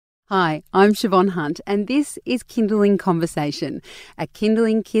Hi, I'm Siobhan Hunt, and this is Kindling Conversation, a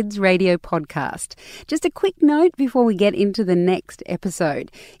Kindling Kids radio podcast. Just a quick note before we get into the next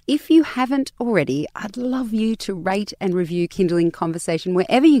episode. If you haven't already, I'd love you to rate and review Kindling Conversation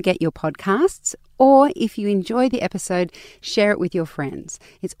wherever you get your podcasts, or if you enjoy the episode, share it with your friends.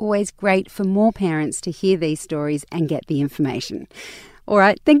 It's always great for more parents to hear these stories and get the information. All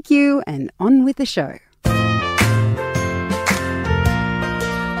right, thank you, and on with the show.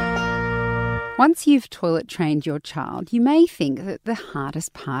 Once you've toilet trained your child, you may think that the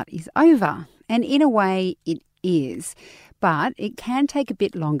hardest part is over. And in a way, it is. But it can take a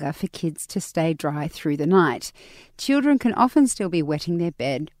bit longer for kids to stay dry through the night. Children can often still be wetting their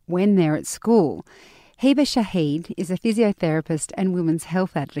bed when they're at school. Hiba Shahid is a physiotherapist and women's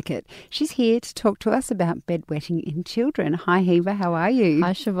health advocate. She's here to talk to us about bedwetting in children. Hi, Hiba. How are you?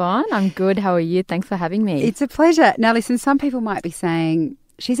 Hi, Siobhan. I'm good. How are you? Thanks for having me. It's a pleasure. Now, listen, some people might be saying,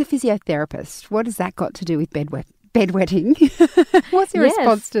 she's a physiotherapist. What has that got to do with bedwetting? What's your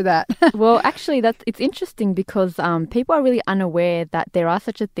response to that? Well, actually, it's interesting because people are really unaware that there are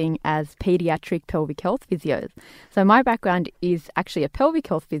such a thing as pediatric pelvic health physios. So my background is actually a pelvic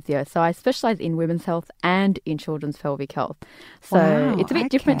health physio. So I specialize in women's health and in children's pelvic health. So it's a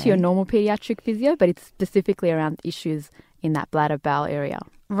bit different to your normal pediatric physio, but it's specifically around issues in that bladder bowel area.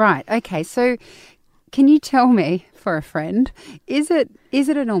 Right. Okay. So can you tell me, for a friend, is it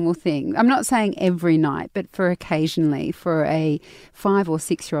a normal thing? I'm not saying every night, but for occasionally for a 5 or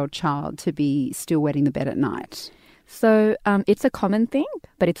 6-year-old child to be still wetting the bed at night? So it's a common thing,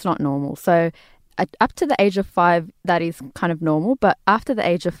 but it's not normal. So up to the age of 5, that is kind of normal. But after the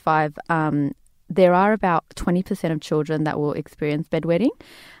age of 5, there are about 20% of children that will experience bedwetting.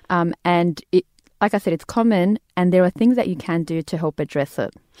 And like I said, it's common, and there are things that you can do to help address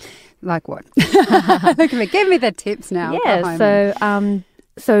it. Like what? Look at me. Give me the tips now. Yeah,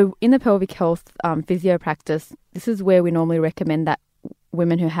 so in the pelvic health physio practice, this is where we normally recommend that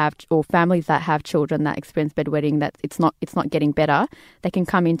women who have, or families that have children that experience bedwetting, that it's not getting better, they can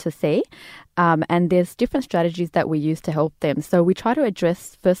come in to see. And there's different strategies that we use to help them. So we try to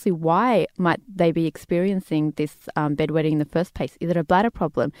address, firstly, why might they be experiencing this bedwetting in the first place? Is it a bladder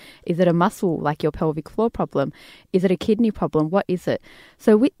problem? Is it a muscle, like your pelvic floor problem? Is it a kidney problem? What is it?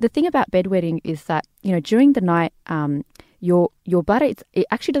 So the thing about bedwetting is that, during the night, your bladder, it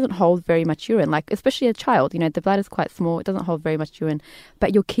actually doesn't hold very much urine, like especially a child, the bladder is quite small, it doesn't hold very much urine,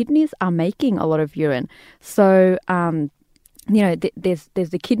 but your kidneys are making a lot of urine. So, there's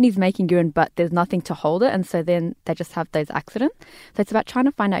the kidneys making urine, but there's nothing to hold it. And so then they just have those accidents. So it's about trying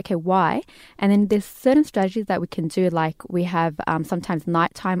to find out, okay, why? And then there's certain strategies that we can do. Like we have sometimes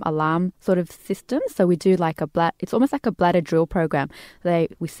nighttime alarm sort of systems. So we do like it's almost like a bladder drill program.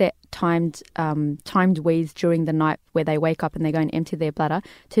 We set timed wheeze during the night where they wake up and they go and empty their bladder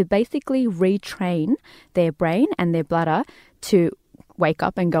to basically retrain their brain and their bladder to wake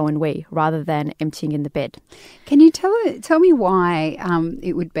up and go and wee rather than emptying in the bed. Can you tell me why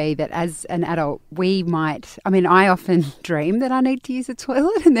it would be that as an adult I often dream that I need to use a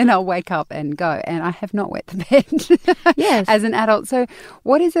toilet and then I'll wake up and go, and I have not wet the bed yes. as an adult. So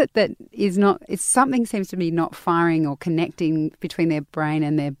what is it that something seems to be not firing or connecting between their brain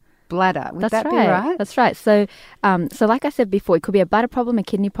and their bladder? Would that be right? That's right. So like I said before, it could be a bladder problem, a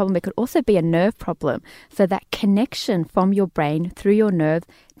kidney problem. It could also be a nerve problem. So that connection from your brain through your nerves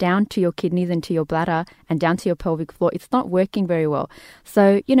down to your kidneys and to your bladder and down to your pelvic floor, it's not working very well.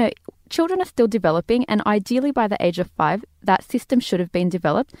 So, children are still developing, and ideally by the age of 5, that system should have been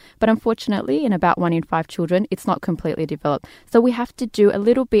developed. But unfortunately, in about 1 in 5 children, it's not completely developed. So we have to do a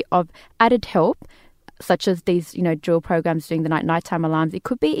little bit of added help, such as these, drill programs during the nighttime alarms. It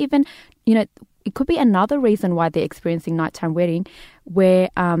could be even, it could be another reason why they're experiencing nighttime wetting, where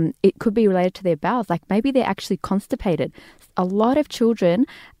it could be related to their bowels. Like maybe they're actually constipated. A lot of children,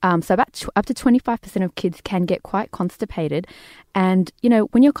 so about up to 25% of kids can get quite constipated. And,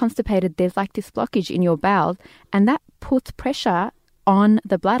 when you're constipated, there's like this blockage in your bowels, and that puts pressure on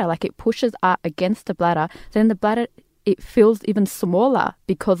the bladder. Like it pushes up against the bladder. Then the bladder, it feels even smaller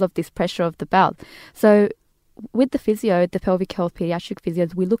because of this pressure of the bowel. So with the pelvic health pediatric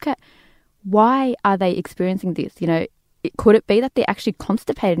physios, we look at why are they experiencing this? Could it be that they're actually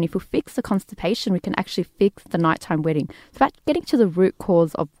constipated? And if we fix the constipation, we can actually fix the nighttime wetting. It's about getting to the root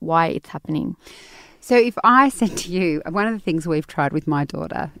cause of why it's happening. So if I said to you, one of the things we've tried with my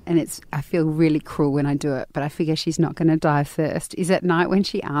daughter, and I feel really cruel when I do it, but I figure she's not going to die first, is at night when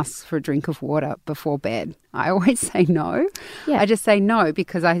she asks for a drink of water before bed. I always say no. Yeah. I just say no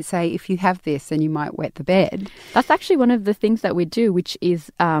because I say if you have this, then you might wet the bed. That's actually one of the things that we do, which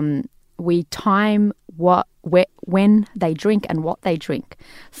is we time when they drink and what they drink.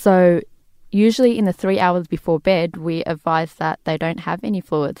 So usually in the 3 hours before bed, we advise that they don't have any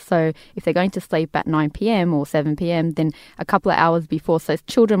fluids. So if they're going to sleep at 9 p.m. or 7 p.m., then a couple of hours before, so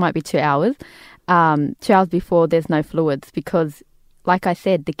children might be 2 hours, 2 hours before there's no fluids, because like I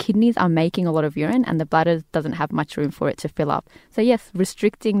said, the kidneys are making a lot of urine and the bladder doesn't have much room for it to fill up. So yes,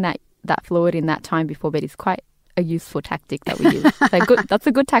 restricting that fluid in that time before bed is quite a useful tactic that we use. So that's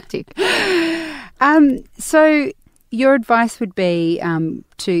a good tactic. So your advice would be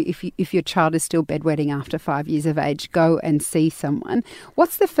to, if your child is still bedwetting after 5 years of age, go and see someone.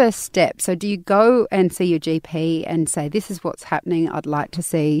 What's the first step? So do you go and see your GP and say, this is what's happening, I'd like to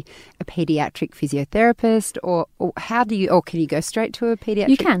see a paediatric physiotherapist, or can you go straight to a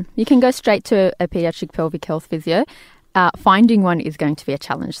paediatric? You can go straight to a paediatric pelvic health physio. Finding one is going to be a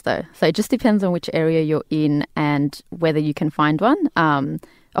challenge though. So it just depends on which area you're in and whether you can find one.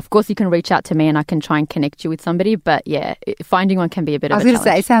 Of course, you can reach out to me and I can try and connect you with somebody. But yeah, finding one can be a bit of a challenge. I was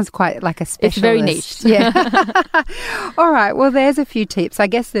going to say, it sounds quite like a specialist. It's very niche. Yeah. All right. Well, there's a few tips. I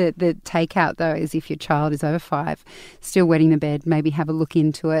guess the takeout, though, is if your child is over 5, still wetting the bed, maybe have a look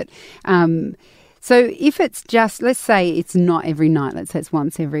into it. So if it's just, let's say it's not every night, let's say it's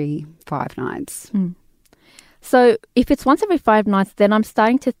once every 5 nights. So if it's once every 5 nights, then I'm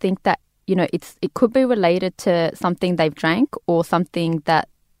starting to think that, it could be related to something they've drank or something that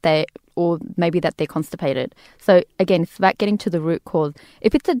or maybe that they're constipated. So again, it's about getting to the root cause.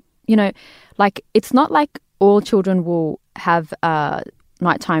 If it's it's not like all children will have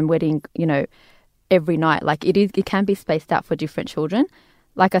nighttime wetting, every night. Like it can be spaced out for different children.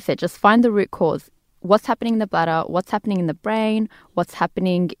 Like I said, just find the root cause. What's happening in the bladder? What's happening in the brain? What's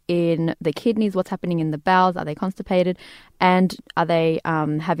happening in the kidneys? What's happening in the bowels? Are they constipated? And are they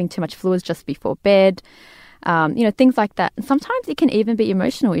having too much fluids just before bed? Things like that. And sometimes it can even be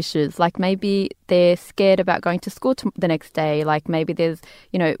emotional issues, like maybe they're scared about going to school the next day. Like maybe there's,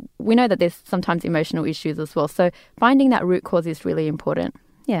 we know that there's sometimes emotional issues as well. So finding that root cause is really important.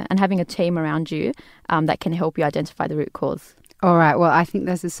 Yeah, and having a team around you that can help you identify the root cause. All right. Well, I think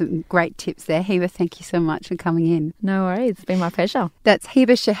those are some great tips there. Hiba, thank you so much for coming in. No worries. It's been my pleasure. That's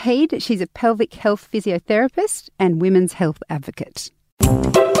Hiba Shahid. She's a pelvic health physiotherapist and women's health advocate.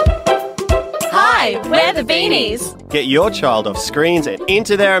 Hi, we're the Beanies. Get your child off screens and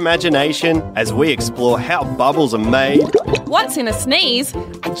into their imagination as we explore how bubbles are made. What's in a sneeze?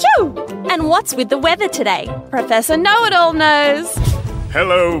 Achoo! And what's with the weather today? Professor Know-It-All knows.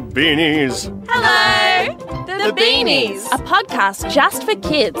 Hello, Beanies. Hello. The Beanies, a podcast just for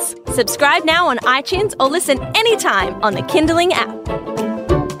kids. Subscribe now on iTunes or listen anytime on the Kindling app.